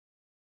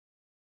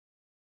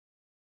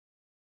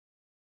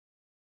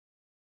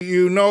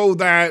You know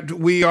that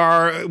we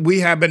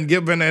have been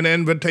given an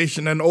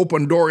invitation, an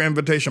open door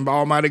invitation by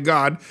Almighty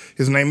God.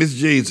 His name is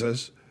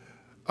Jesus.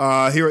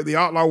 Here at the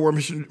ATLAH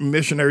World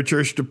Missionary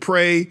Church, to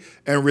pray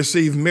and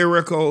receive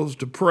miracles,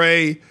 to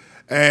pray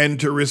and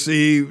to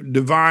receive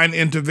divine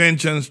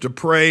interventions, to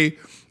pray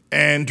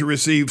and to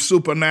receive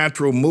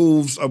supernatural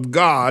moves of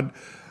God.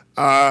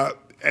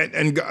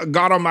 And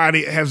God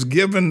Almighty has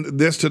given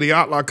this to the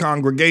ATLAH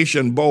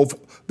congregation,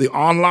 both the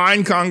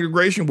online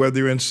congregation, whether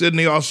you're in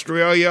Sydney,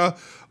 Australia,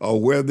 or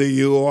whether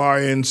you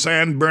are in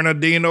San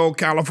Bernardino,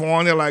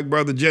 California, like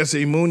Brother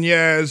Jesse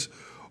Munoz,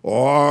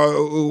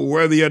 or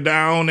whether you're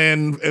down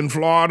in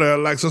Florida,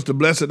 like Sister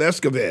Blessed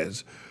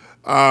Escovez.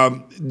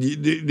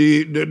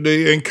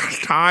 The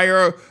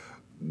entire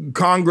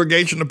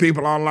congregation of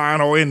people online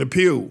or in the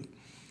pew.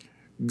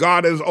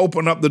 God has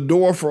opened up the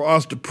door for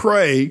us to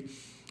pray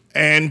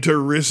and to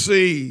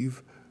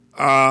receive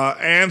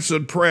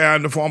answered prayer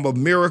in the form of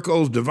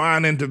miracles,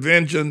 divine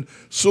intervention,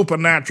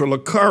 supernatural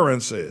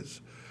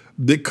occurrences,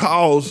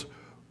 because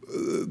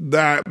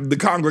that the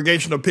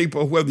congregation of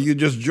people, whether you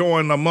just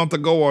joined a month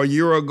ago or a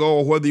year ago,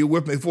 or whether you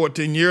were with me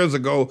 14 years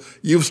ago,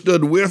 you've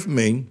stood with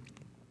me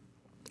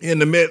in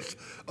the midst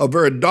of a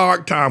very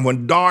dark time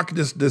when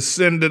darkness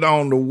descended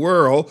on the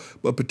world,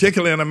 but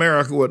particularly in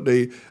America with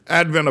the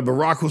advent of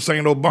Barack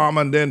Hussein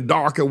Obama, and then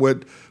darker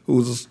with, who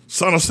was a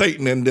son of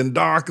Satan, and then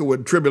darker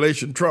with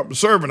tribulation, Trump, the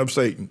servant of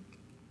Satan.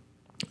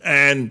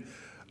 And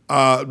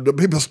the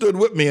people stood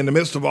with me in the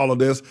midst of all of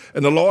this,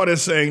 and the Lord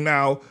is saying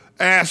now,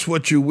 ask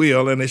what you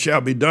will, and it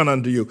shall be done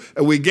unto you.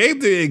 And we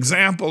gave the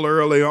example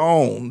early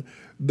on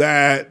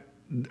that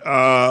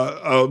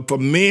for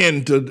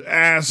men to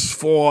ask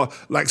for,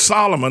 like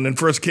Solomon in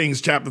 1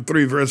 Kings chapter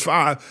 3, verse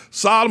 5,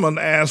 Solomon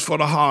asked for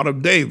the heart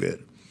of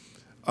David,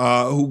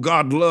 who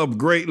God loved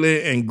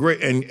greatly,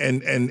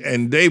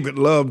 and David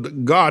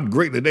loved God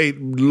greatly. They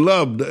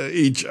loved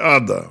each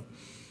other.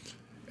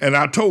 And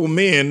I told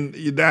men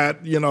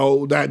that,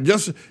 that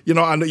just,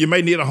 I know you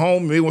may need a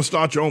home, you may want to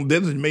start your own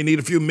business, you may need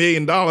a few $1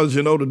 million,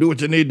 to do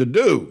what you need to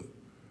do.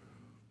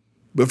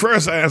 But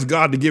first I asked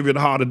God to give you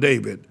the heart of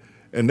David.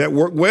 And that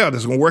worked well.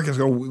 It's going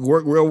to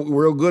work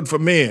real good for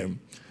men.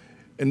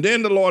 And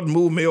then the Lord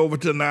moved me over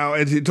to now,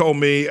 as he told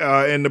me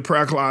in the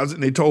prayer closet,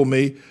 and he told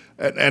me,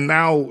 and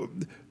now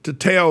to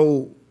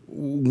tell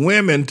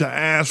women to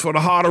ask for the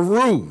heart of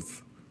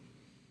Ruth.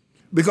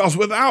 Because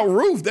without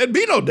Ruth, there'd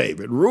be no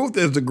David. Ruth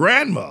is the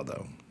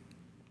grandmother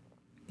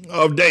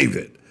of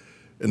David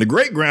and the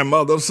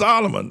great-grandmother of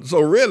Solomon. So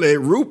really,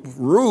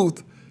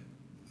 Ruth,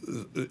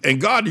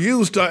 and God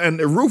used her, and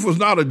Ruth was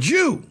not a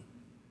Jew.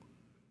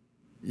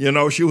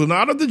 She was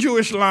not of the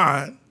Jewish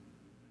line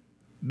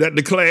that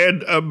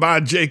declared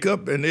by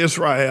Jacob and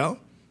Israel.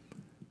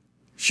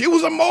 She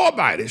was a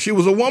Moabite. She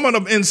was a woman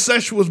of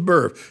incestuous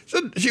birth.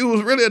 She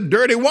was really a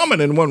dirty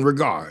woman in one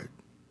regard.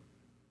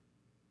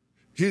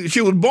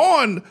 She was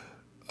born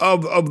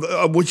of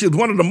which is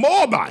one of the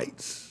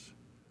Moabites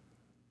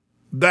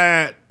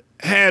that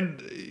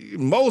had,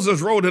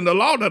 Moses wrote in the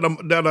law that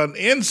an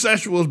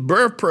incestuous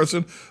birth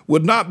person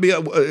would not be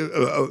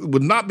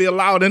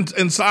allowed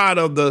inside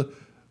of the,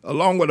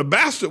 along with a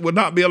bastard, would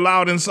not be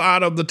allowed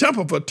inside of the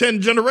temple for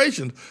 10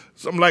 generations,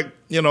 something like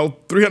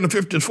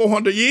 350 to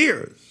 400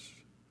 years.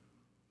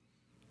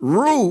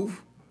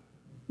 Ruth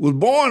was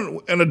born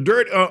in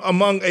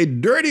among a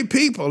dirty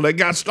people that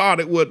got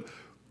started with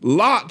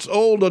Lot's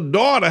older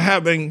daughter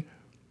having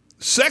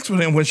sex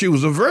with him when she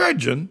was a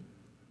virgin,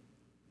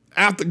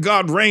 after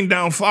God rained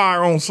down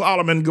fire on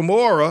Sodom and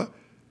Gomorrah,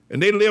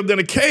 and they lived in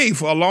a cave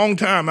for a long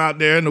time out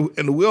there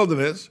in the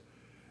wilderness,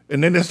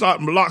 and then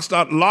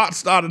Lot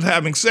started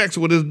having sex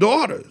with his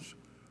daughters.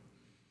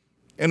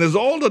 And his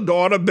older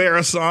daughter bare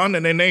a son,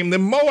 and they named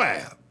him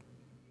Moab.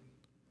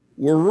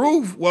 Well,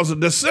 Ruth was a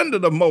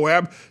descendant of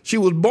Moab. She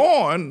was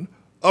born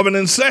of an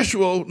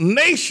incestual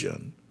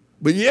nation.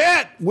 But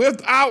yet,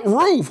 without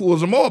Ruth, who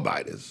was a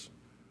Moabitess,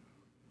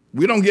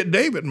 we don't get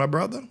David, my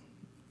brother,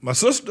 my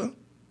sister.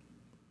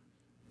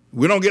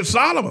 We don't get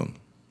Solomon.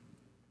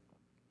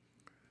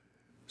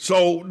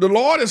 So the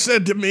Lord has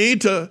said to me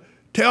to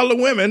tell the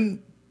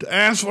women to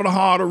ask for the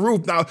heart of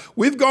Ruth. Now,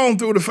 we've gone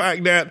through the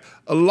fact that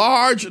a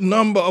large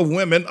number of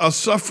women are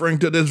suffering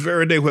to this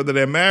very day, whether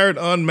they're married,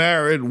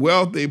 unmarried,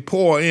 wealthy,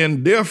 poor,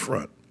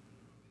 indifferent.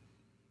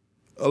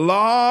 A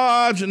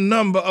large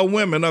number of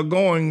women are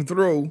going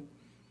through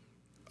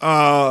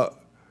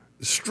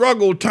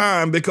struggle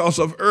time because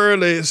of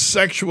early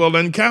sexual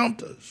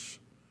encounters,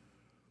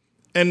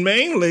 and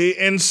mainly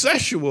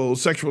incestual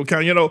sexual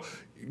encounter.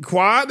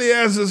 Quietly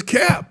as it's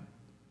kept,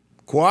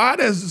 I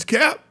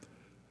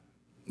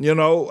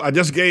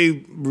just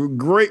gave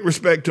great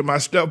respect to my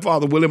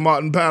stepfather, William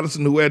Martin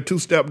Patterson, who had 2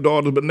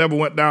 stepdaughters but never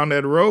went down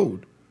that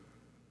road.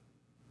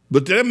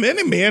 But there are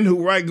many men who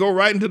go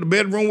right into the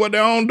bedroom with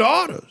their own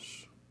daughters.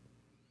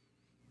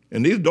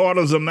 And these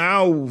daughters are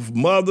now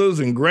mothers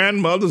and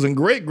grandmothers and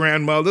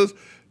great-grandmothers.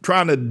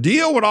 Trying to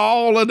deal with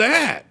all of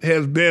that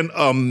has been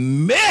a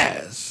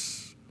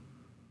mess.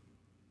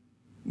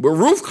 But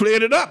Ruth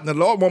cleared it up. And the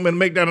Lord wanted me to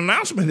make that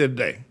announcement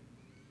today.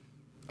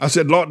 I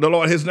said, Lord, the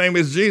Lord, his name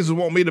is Jesus,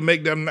 want me to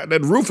make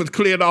that Ruth has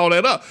cleared all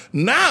that up.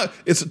 Now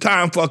it's a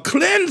time for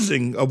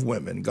cleansing of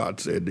women, God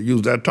said, to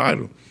use that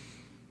title.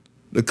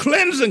 The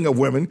cleansing of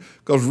women,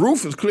 because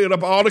Ruth has cleared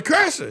up all the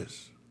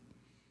curses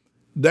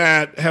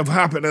that have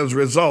happened as a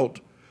result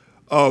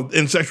of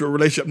insexual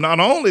relationship. Not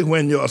only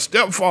when your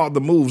stepfather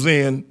moves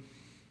in,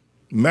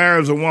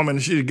 marries a woman,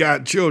 she's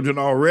got children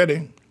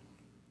already,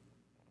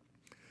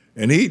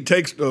 and he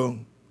takes the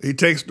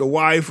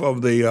wife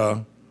of he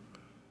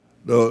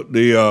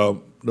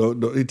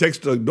takes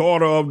the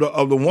daughter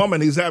of the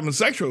woman he's having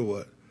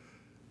sexual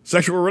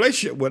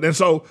relationship with, and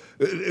so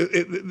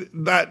it's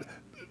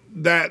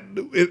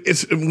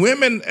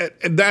women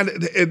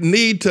that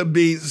need to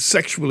be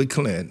sexually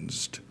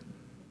cleansed,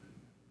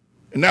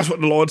 and that's what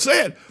the Lord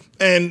said.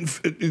 And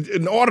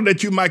in order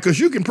that you might, because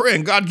you can pray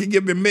and God can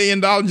give you $1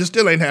 million, you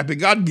still ain't happy.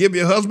 God can give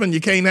you a husband,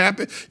 you can't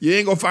happy. You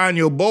ain't gonna find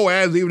your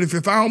Boaz, even if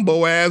you found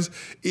Boaz,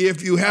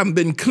 if you haven't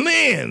been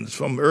cleansed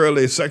from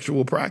early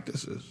sexual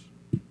practices.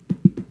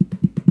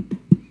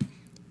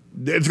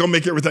 It's gonna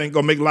make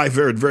life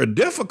very, very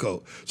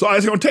difficult. So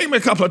it's gonna take me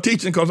a couple of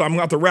teachings, because I'm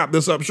gonna have to wrap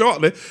this up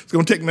shortly. It's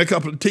gonna take me a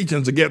couple of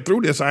teachings to get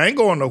through this. I ain't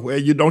going nowhere.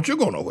 You go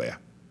nowhere.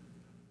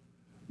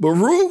 But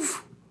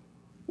Ruth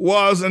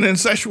was an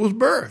incestuous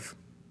birth,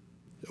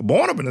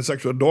 born of an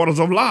incestuous, daughters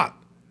of Lot.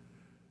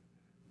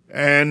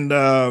 And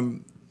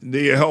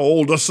her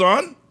older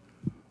son,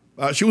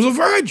 she was a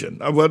virgin.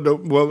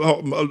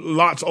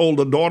 Lot's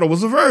older daughter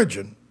was a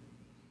virgin.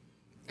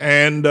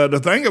 And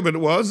the thing of it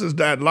is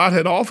that Lot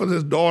had offered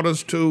his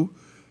daughters to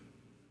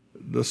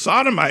the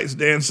Sodomites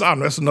there in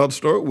Sodom. That's another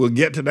story. We'll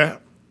get to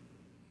that.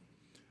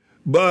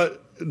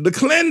 But the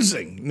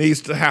cleansing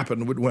needs to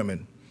happen with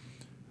women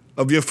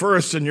of your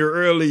first and your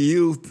early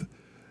youth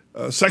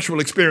sexual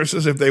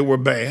experiences, if they were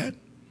bad,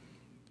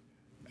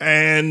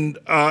 and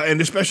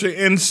especially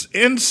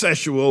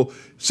incestual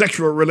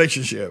sexual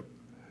relationship.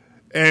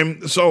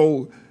 And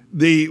so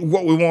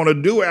what we want to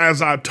do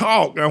as I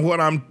talk, and what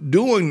I'm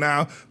doing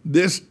now,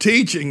 this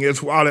teaching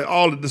is while it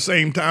all at the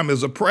same time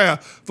is a prayer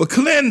for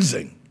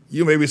cleansing.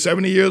 You may be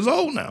 70 years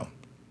old now,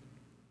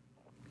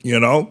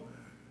 and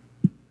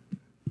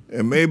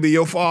maybe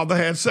your father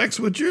had sex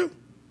with you.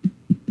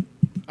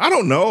 I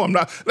don't know.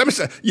 Let me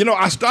say,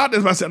 I started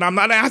this by saying, I'm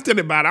not after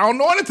anybody. I don't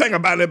know anything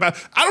about anybody.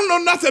 I don't know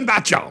nothing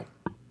about y'all.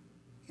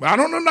 I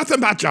don't know nothing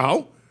about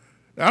y'all.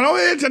 I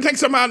don't to take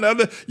somebody or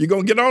another. You're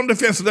going to get on the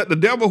fence and let the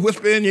devil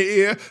whisper in your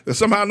ear that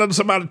somehow or another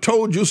somebody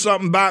told you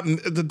something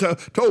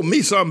told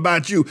me something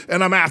about you,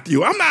 and I'm after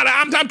you. I'm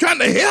trying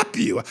to help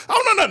you. I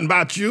don't know nothing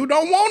about you.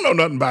 Don't want to know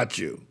nothing about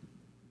you.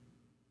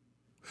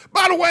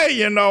 By the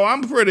way,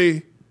 I'm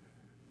pretty,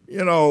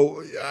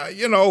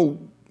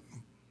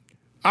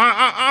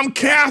 I'm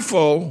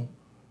careful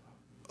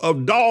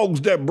of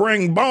dogs that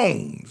bring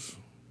bones.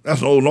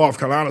 That's an old North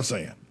Carolina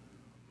saying.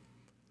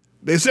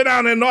 They sit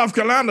down in North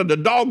Carolina, the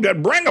dog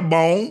that bring a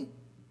bone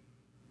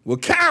will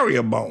carry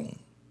a bone.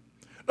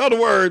 In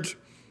other words,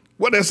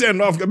 what they say in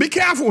North Carolina, be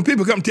careful when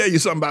people come tell you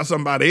something about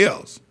somebody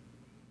else.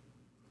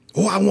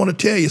 Oh, I want to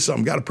tell you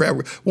something. Got a prayer.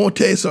 I want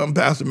to tell you something,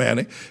 Pastor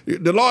Manning.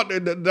 The Lord,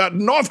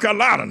 North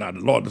Carolina, not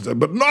the Lord,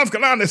 but North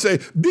Carolina, they say,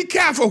 be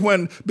careful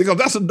because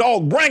that's a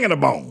dog bringing a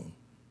bone.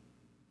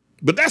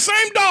 But that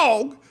same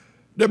dog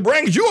that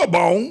brings you a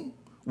bone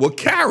will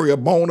carry a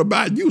bone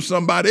about you,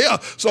 somebody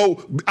else.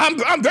 So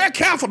I'm very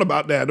careful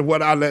about that,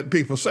 what I let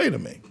people say to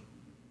me.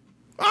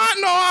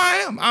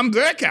 I am. I'm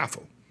very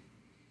careful.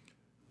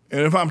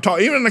 And if I'm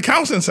talking, even in the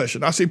counseling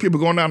session, I see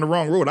people going down the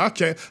wrong road, I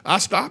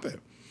stop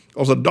it.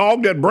 Because a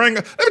dog that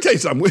let me tell you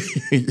something.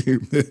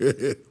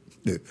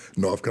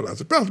 North Carolina. I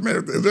said, Pastor,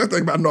 man, is there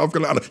anything about North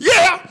Carolina?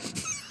 Yeah!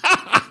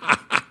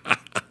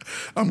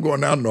 I'm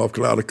going down to North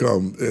Carolina to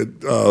come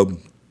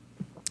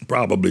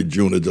probably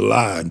June or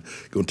July, and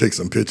going to take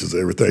some pictures of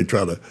everything,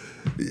 try to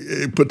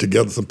put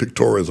together some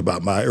pictorials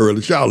about my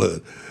early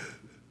childhood.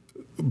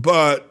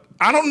 But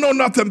I don't know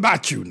nothing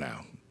about you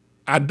now.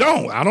 I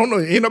don't know.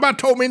 Ain't nobody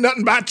told me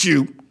nothing about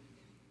you.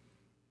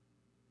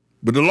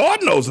 But the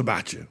Lord knows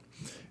about you.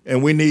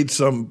 And we need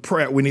some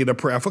prayer. We need a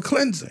prayer for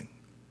cleansing.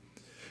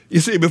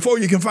 You see, before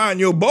you can find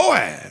your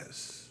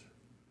Boaz,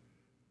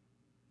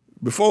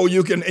 before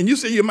you can, and you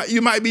see, you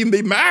might even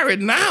be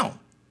married now.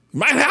 You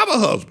might have a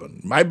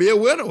husband, you might be a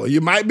widow, you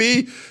might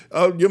be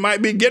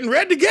getting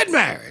ready to get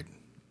married.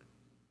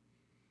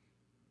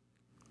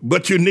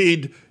 But you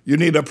need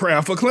a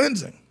prayer for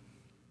cleansing.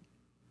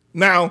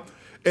 Now,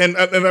 and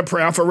a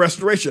prayer for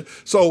restoration.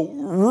 So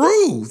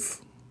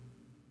Ruth,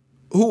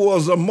 who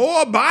was a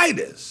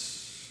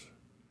Moabitess,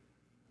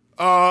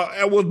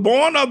 was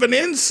born of an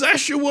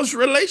incestuous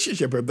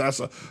relationship, if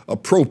that's an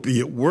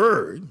appropriate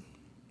word.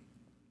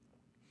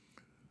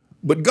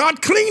 But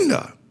God cleaned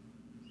her.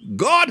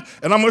 God,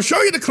 and I'm going to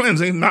show you the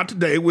cleansing, not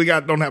today,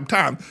 don't have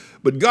time,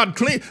 but God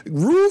cleaned.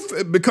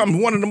 Ruth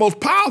becomes one of the most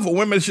powerful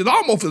women. She's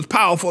almost as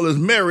powerful as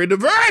Mary the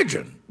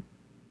Virgin.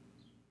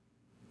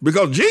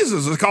 Because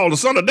Jesus is called the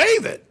son of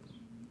David.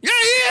 Yeah,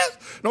 he is.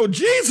 No,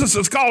 Jesus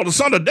is called the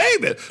son of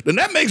David. Then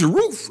that makes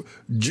Ruth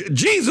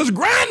Jesus'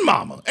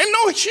 grandmama. And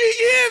no, she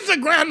is a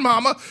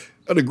grandmama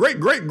the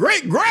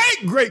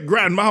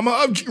great-great-great-great-great-grandmama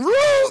of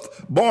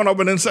Ruth, born of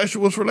an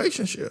incestuous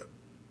relationship.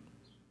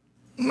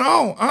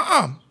 No,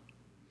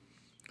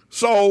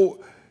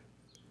 So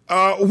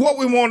what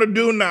we want to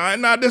do now,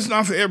 and now this is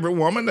not for every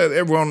woman, that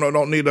everyone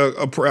don't need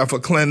a prayer for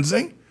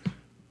cleansing,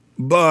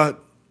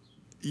 but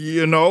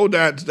you know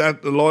that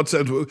the Lord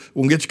says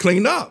we'll get you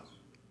cleaned up.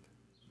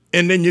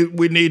 And then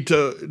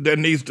there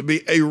needs to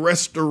be a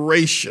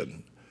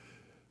restoration.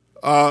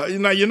 Now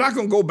you're not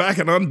going to go back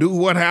and undo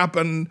what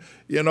happened.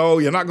 You know,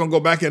 you're not going to go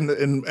back and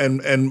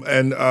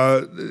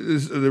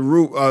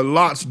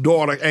Lot's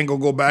daughter ain't going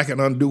to go back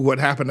and undo what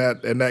happened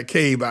in that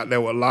cave out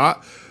there with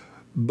Lot.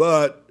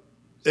 But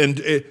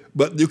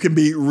you can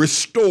be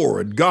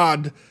restored.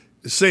 God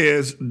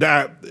says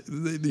that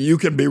you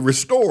can be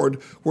restored,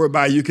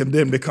 whereby you can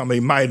then become a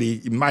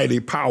mighty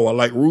power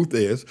like Ruth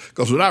is.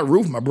 Because without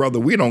Ruth, my brother,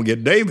 we don't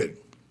get David.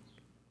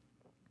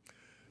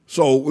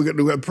 So we're going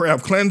to do a prayer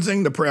of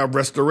cleansing, the prayer of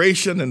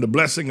restoration, and the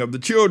blessing of the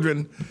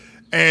children.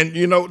 And,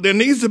 you know, there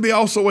needs to be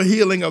also a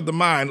healing of the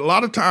mind. A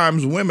lot of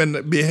times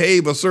women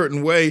behave a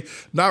certain way,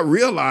 not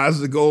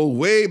realize it goes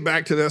way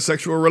back to their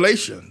sexual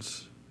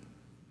relations,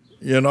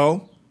 you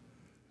know.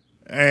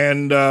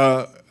 And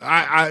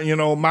you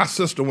know, my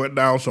sister went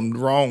down some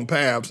wrong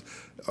paths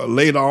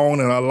later on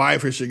in her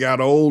life as she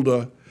got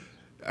older.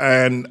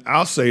 And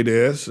I'll say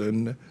this,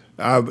 and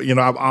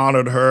I've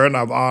honored her and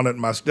I've honored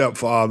my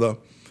stepfather.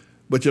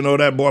 But you know,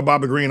 that boy,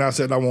 Bobby Green, I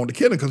said I wanted to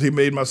kill him because he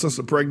made my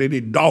sister pregnant. He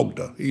dogged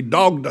her. He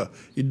dogged her.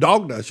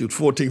 She was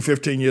 14,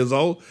 15 years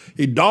old.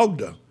 He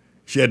dogged her.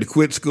 She had to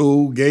quit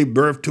school, gave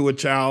birth to a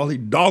child. He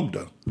dogged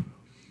her.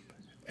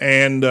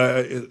 And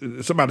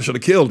somebody should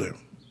have killed him.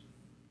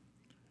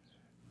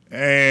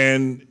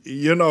 And,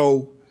 you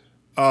know,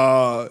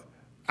 when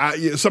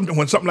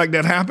something like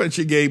that happened,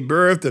 she gave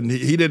birth and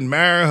he didn't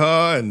marry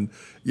her and,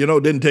 you know,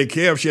 didn't take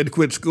care of her. She had to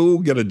quit school,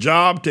 get a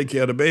job, take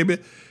care of the baby.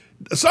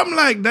 Something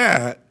like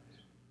that.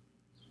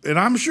 And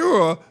I'm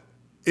sure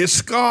it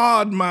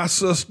scarred my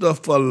sister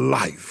for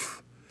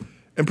life.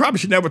 And probably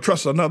she never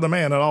trusted another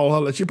man at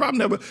all. She probably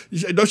never,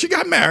 though she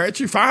got married,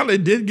 she finally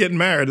did get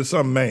married to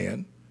some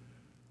man.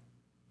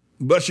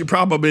 But she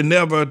probably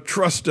never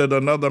trusted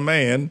another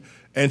man,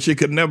 and she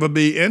could never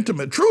be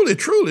intimate, truly,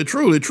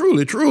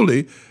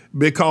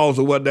 because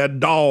of what that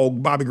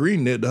dog Bobby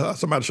Green did to her.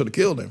 Somebody should have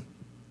killed him.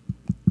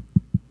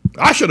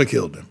 I should have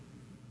killed him.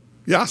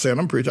 Yeah, I said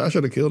I'm preaching. I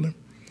should have killed him.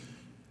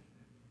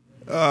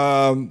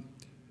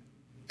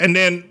 And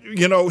then,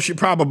 you know, she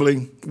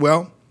probably,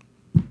 and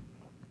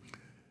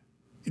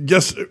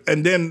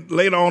then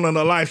later on in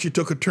her life, she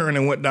took a turn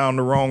and went down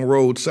the wrong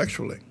road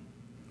sexually.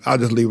 I'll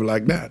just leave it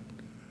like that,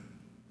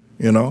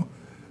 you know.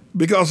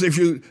 Because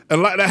and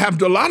that happens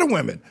to a lot of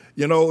women,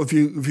 you know, if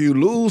you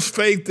lose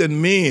faith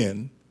in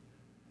men,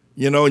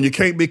 you know, and you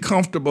can't be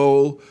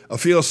comfortable or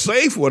feel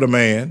safe with a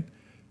man,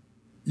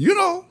 you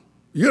know,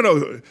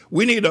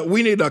 we need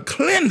a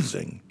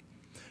cleansing.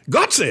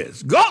 God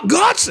says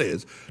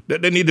that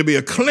there need to be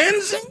a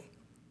cleansing.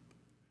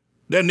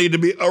 There need to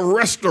be a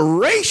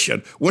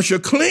restoration. Once you're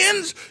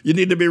cleansed, you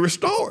need to be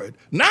restored.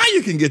 Now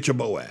you can get your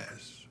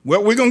Boaz.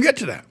 Well, we're going to get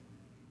to that.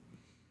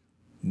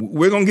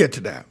 We're going to get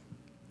to that.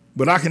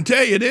 But I can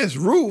tell you this,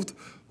 Ruth,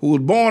 who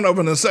was born of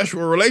an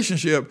incestual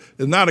relationship,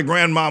 is not a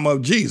grandmama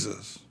of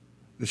Jesus.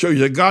 To show you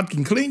that God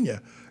can clean you.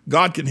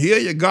 God can heal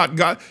you.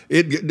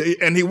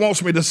 And he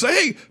wants me to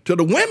say to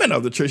the women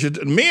of the church,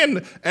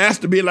 men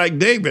asked to be like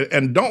David,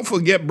 and don't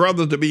forget,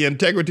 brothers, to be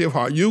integrity of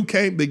heart. You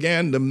can't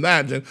begin to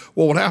imagine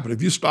what would happen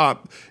if you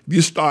start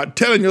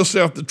telling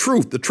yourself the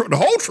truth, the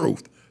whole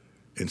truth,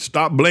 and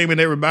stop blaming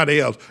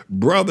everybody else.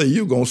 Brother,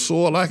 you going to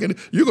soar like it.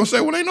 You're going to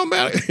say, well, ain't no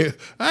matter.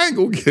 I ain't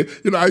going to get,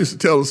 you know, I used to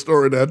tell the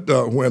story that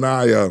when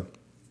I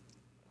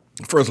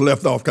first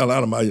left off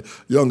Carolina, my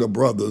younger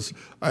brothers,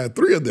 I had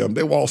 3 of them.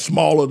 They were all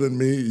smaller than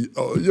me,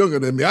 younger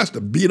than me. I used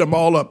to beat them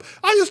all up.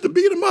 I used to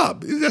beat them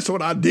up. That's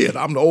what I did.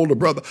 I'm the older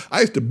brother.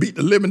 I used to beat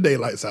the living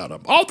daylights out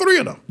of them, all 3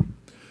 of them.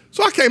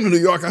 So I came to New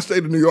York. I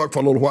stayed in New York for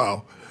a little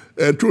while.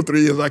 And 2 or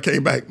 3 years I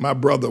came back. My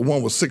brother,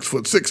 one was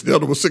 6'6", the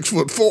other was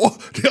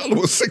 6'4", the other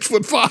was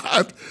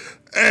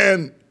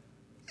 6'5".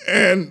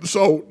 And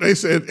so they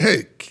said,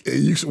 hey,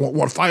 you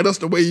want to fight us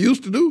the way you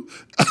used to do?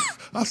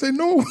 I said,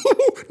 no,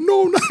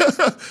 no.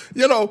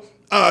 You know,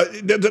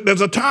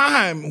 there's a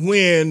time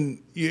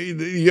when,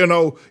 you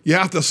know, you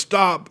have to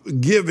stop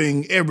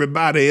giving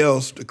everybody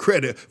else the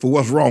credit for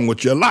what's wrong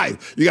with your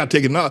life. You got to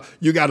take enough.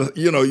 You got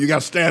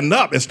to stand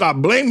up and stop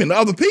blaming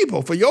other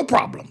people for your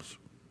problems.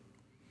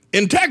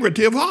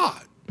 Integrity of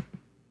heart.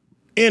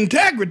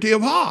 Integrity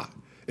of heart.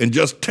 And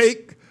just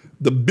take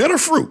the bitter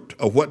fruit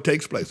of what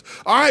takes place.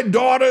 All right,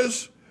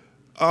 daughters,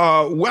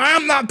 well,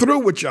 I'm not through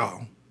with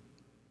y'all.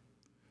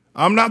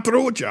 I'm not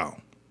through with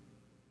y'all.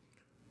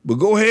 But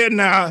go ahead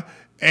now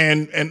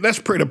and let's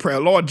pray the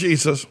prayer. Lord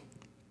Jesus,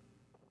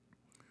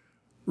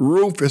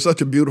 Ruth is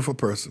such a beautiful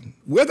person.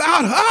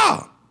 Without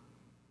her,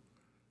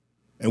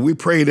 and we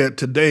pray that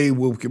today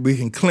we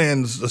can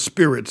cleanse the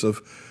spirits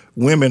of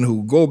women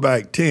who go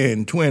back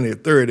 10, 20,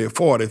 30,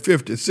 40,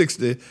 50,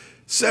 60,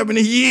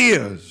 70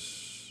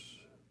 years.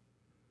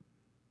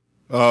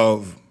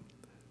 of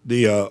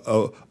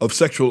of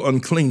sexual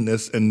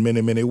uncleanness in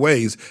many, many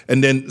ways.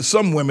 And then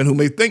some women who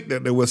may think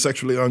that they were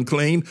sexually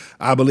unclean,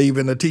 I believe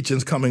in the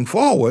teachings coming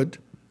forward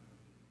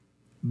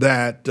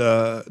that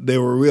they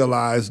will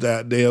realize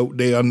that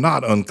they are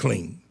not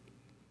unclean.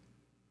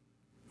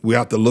 We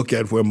have to look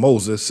at where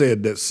Moses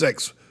said that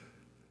sex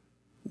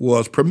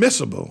was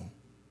permissible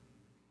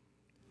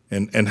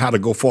and how to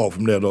go forward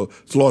from there. So,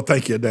 Lord,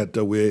 thank you that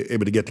we're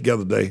able to get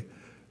together today.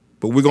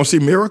 But we're going to see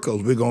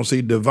miracles. We're going to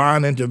see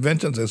divine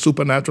interventions and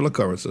supernatural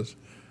occurrences.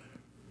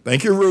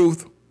 Thank you,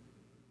 Ruth.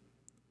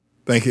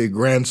 Thank you,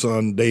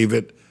 grandson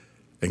David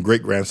and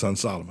great-grandson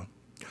Solomon.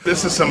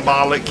 This is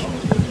symbolic.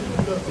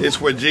 It's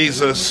where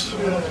Jesus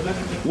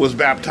was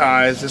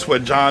baptized. It's where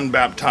John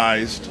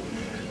baptized.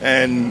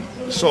 And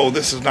so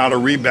this is not a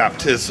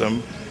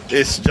rebaptism.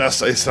 It's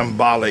just a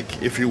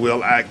symbolic, if you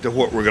will, act of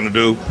what we're going to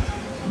do,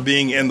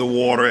 being in the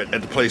water at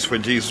the place where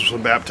Jesus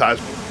was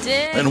baptized.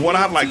 And what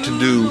I'd like to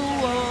do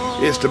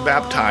is to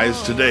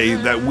baptize today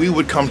that we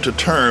would come to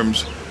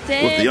terms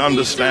with the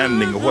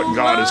understanding of what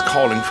God is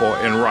calling for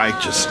in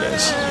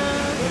righteousness.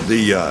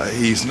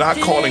 He's not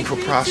calling for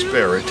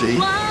prosperity.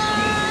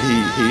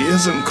 He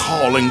isn't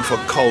calling for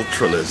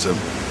culturalism.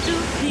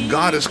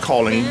 God is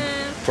calling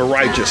for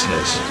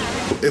righteousness.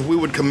 If we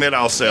would commit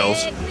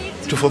ourselves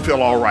to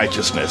fulfill all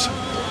righteousness,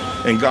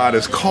 and God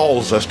has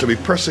called us to be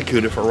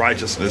persecuted for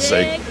righteousness'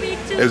 sake,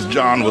 as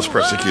John was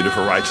persecuted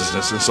for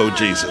righteousness, and so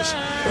Jesus.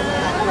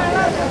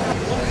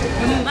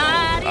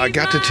 I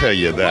got to tell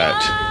you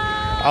that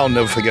I'll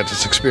never forget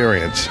this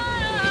experience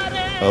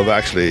of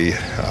actually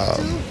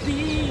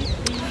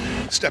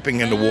stepping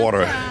in the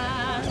water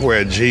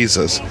where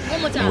Jesus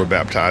were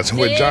baptized, and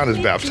where John has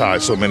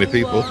baptized so many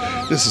people.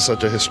 This is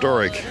such a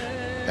historic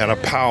and a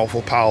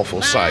powerful,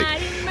 powerful sight.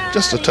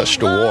 Just to touch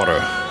the water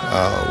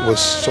was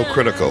so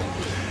critical.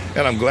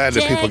 And I'm glad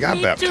that people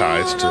got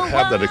baptized to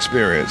have that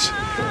experience.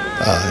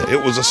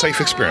 It was a safe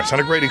experience and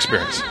a great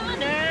experience.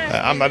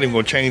 I'm not even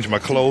going to change my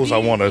clothes. I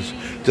want to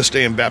just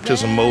stay in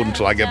baptism mode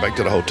until I get back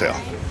to the hotel.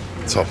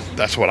 So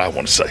that's what I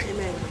want to say.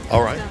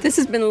 All right. This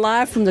has been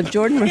live from the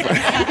Jordan River.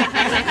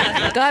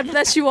 God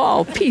bless you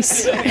all.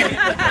 Peace.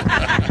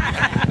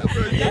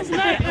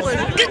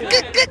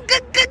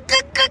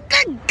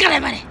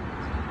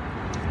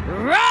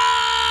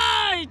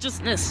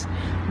 Righteousness.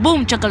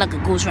 Boom,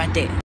 chakalaka goes right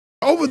there.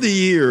 Over the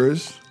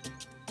years,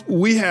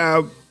 we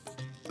have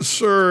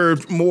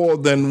served more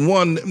than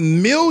 1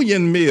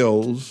 million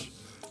meals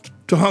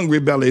to hungry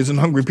bellies and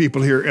hungry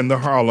people here in the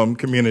Harlem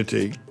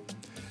community.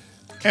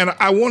 And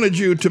I wanted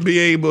you to be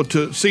able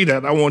to see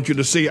that. I want you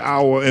to see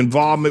our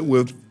involvement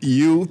with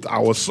youth,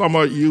 our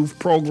summer youth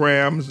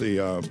programs,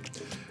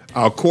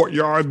 our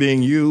courtyard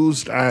being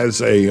used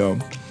as a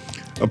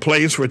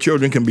place where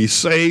children can be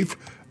safe,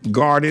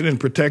 guarded, and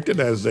protected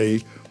as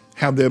they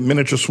have their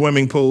miniature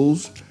swimming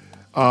pools,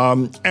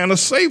 and a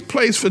safe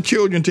place for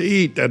children to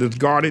eat that is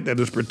guarded, that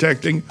is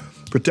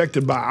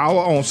protected by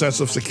our own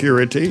sense of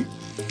security,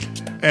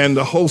 and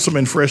the wholesome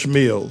and fresh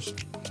meals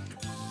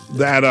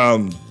that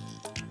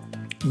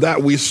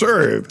we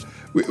serve.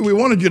 We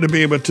wanted you to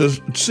be able to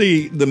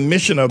see the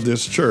mission of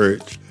this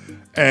church.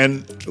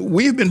 And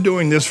we've been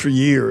doing this for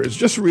years.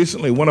 Just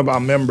recently, one of our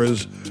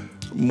members,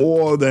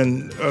 more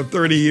than a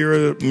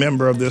 30-year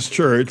member of this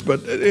church,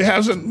 but it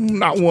hasn't,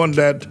 not one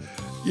that,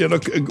 you know,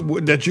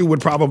 that you would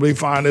probably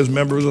find as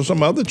members of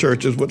some other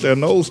churches with their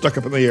nose stuck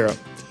up in the air.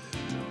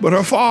 But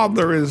her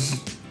father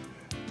is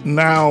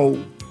now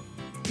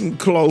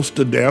close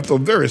to death or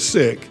very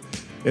sick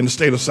in the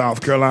state of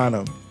South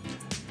Carolina.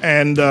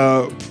 And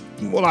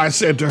I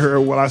said to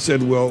her,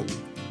 well,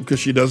 because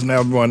she doesn't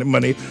have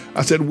money,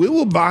 I said, we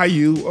will buy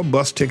you a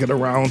bus ticket, a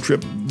round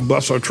trip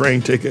bus or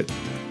train ticket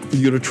for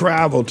you to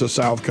travel to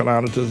South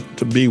Carolina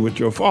to be with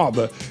your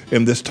father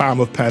in this time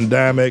of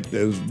pandemic.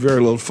 There's very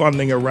little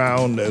funding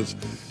around.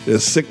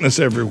 There's sickness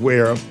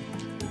everywhere.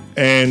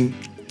 And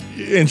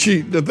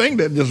the thing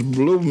that just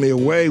blew me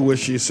away was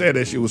she said,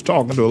 as she was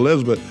talking to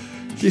Elizabeth,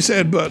 she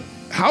said, but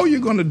how are you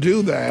going to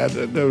do that,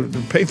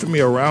 to pay for me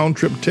a round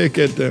trip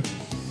ticket to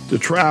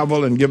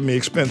travel and give me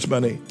expense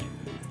money?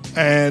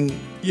 And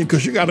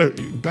because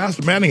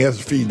Pastor Manning has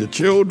to feed the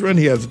children,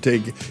 he has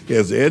to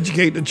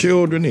educate the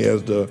children, he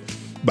has to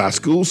buy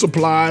school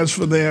supplies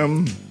for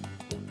them,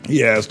 he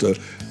has to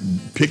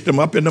pick them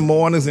up in the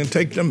mornings and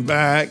take them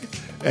back,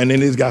 and then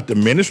he's got the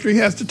ministry he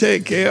has to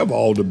take care of,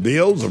 all the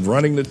bills of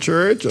running the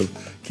church, of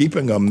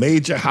keeping a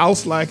major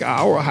house like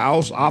our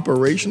house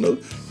operational,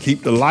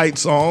 keep the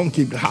lights on,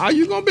 how are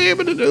you going to be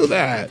able to do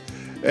that?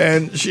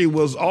 And she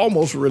was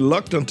almost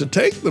reluctant to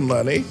take the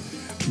money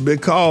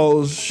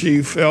because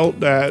she felt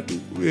that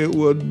it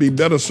would be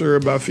better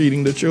served by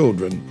feeding the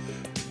children.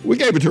 We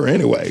gave it to her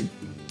anyway.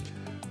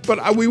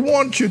 But we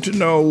want you to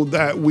know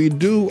that we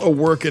do a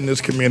work in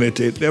this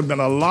community. There have been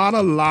a lot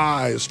of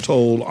lies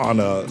told on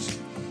us.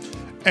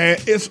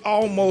 And it's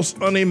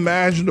almost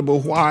unimaginable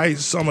why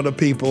some of the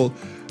people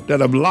that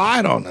have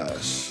lied on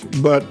us.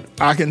 But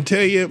I can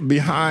tell you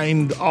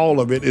behind all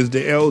of it is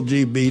the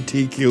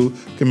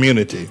LGBTQ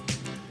community.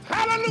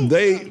 Hallelujah.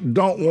 They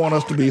don't want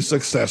us to be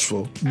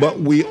successful, but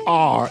we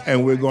are,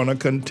 and we're going to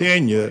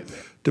continue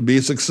to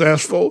be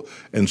successful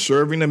in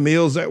serving the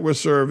meals that we're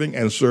serving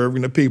and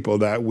serving the people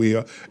that we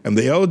are. And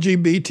the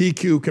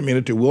LGBTQ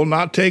community will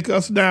not take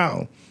us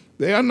down.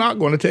 They are not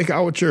going to take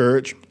our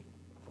church.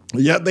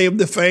 Yet they've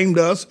defamed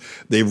us.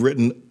 They've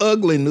written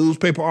ugly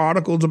newspaper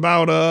articles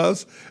about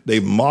us.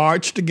 They've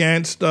marched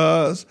against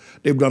us.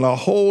 They've done a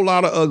whole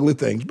lot of ugly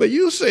things. But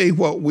you see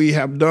what we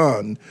have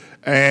done,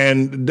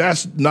 and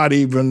that's not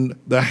even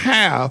the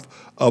half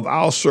of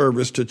our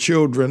service to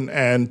children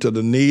and to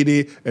the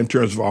needy in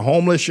terms of our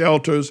homeless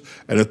shelters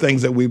and the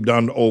things that we've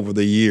done over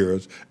the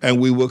years. And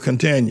we will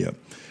continue.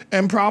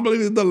 And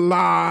probably the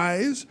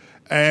lies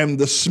and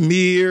the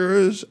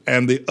smears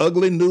and the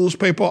ugly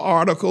newspaper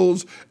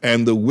articles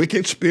and the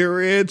wicked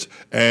spirits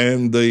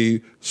and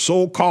the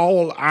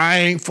so-called I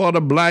ain't for the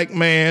black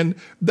man,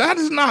 that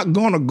is not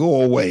going to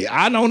go away.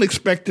 I don't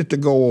expect it to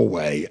go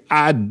away.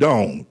 I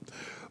don't.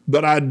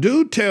 But I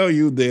do tell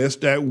you this,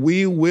 that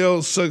we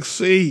will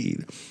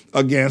succeed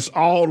against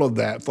all of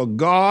that, for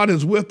God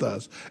is with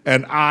us,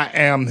 and I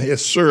am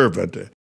his servant.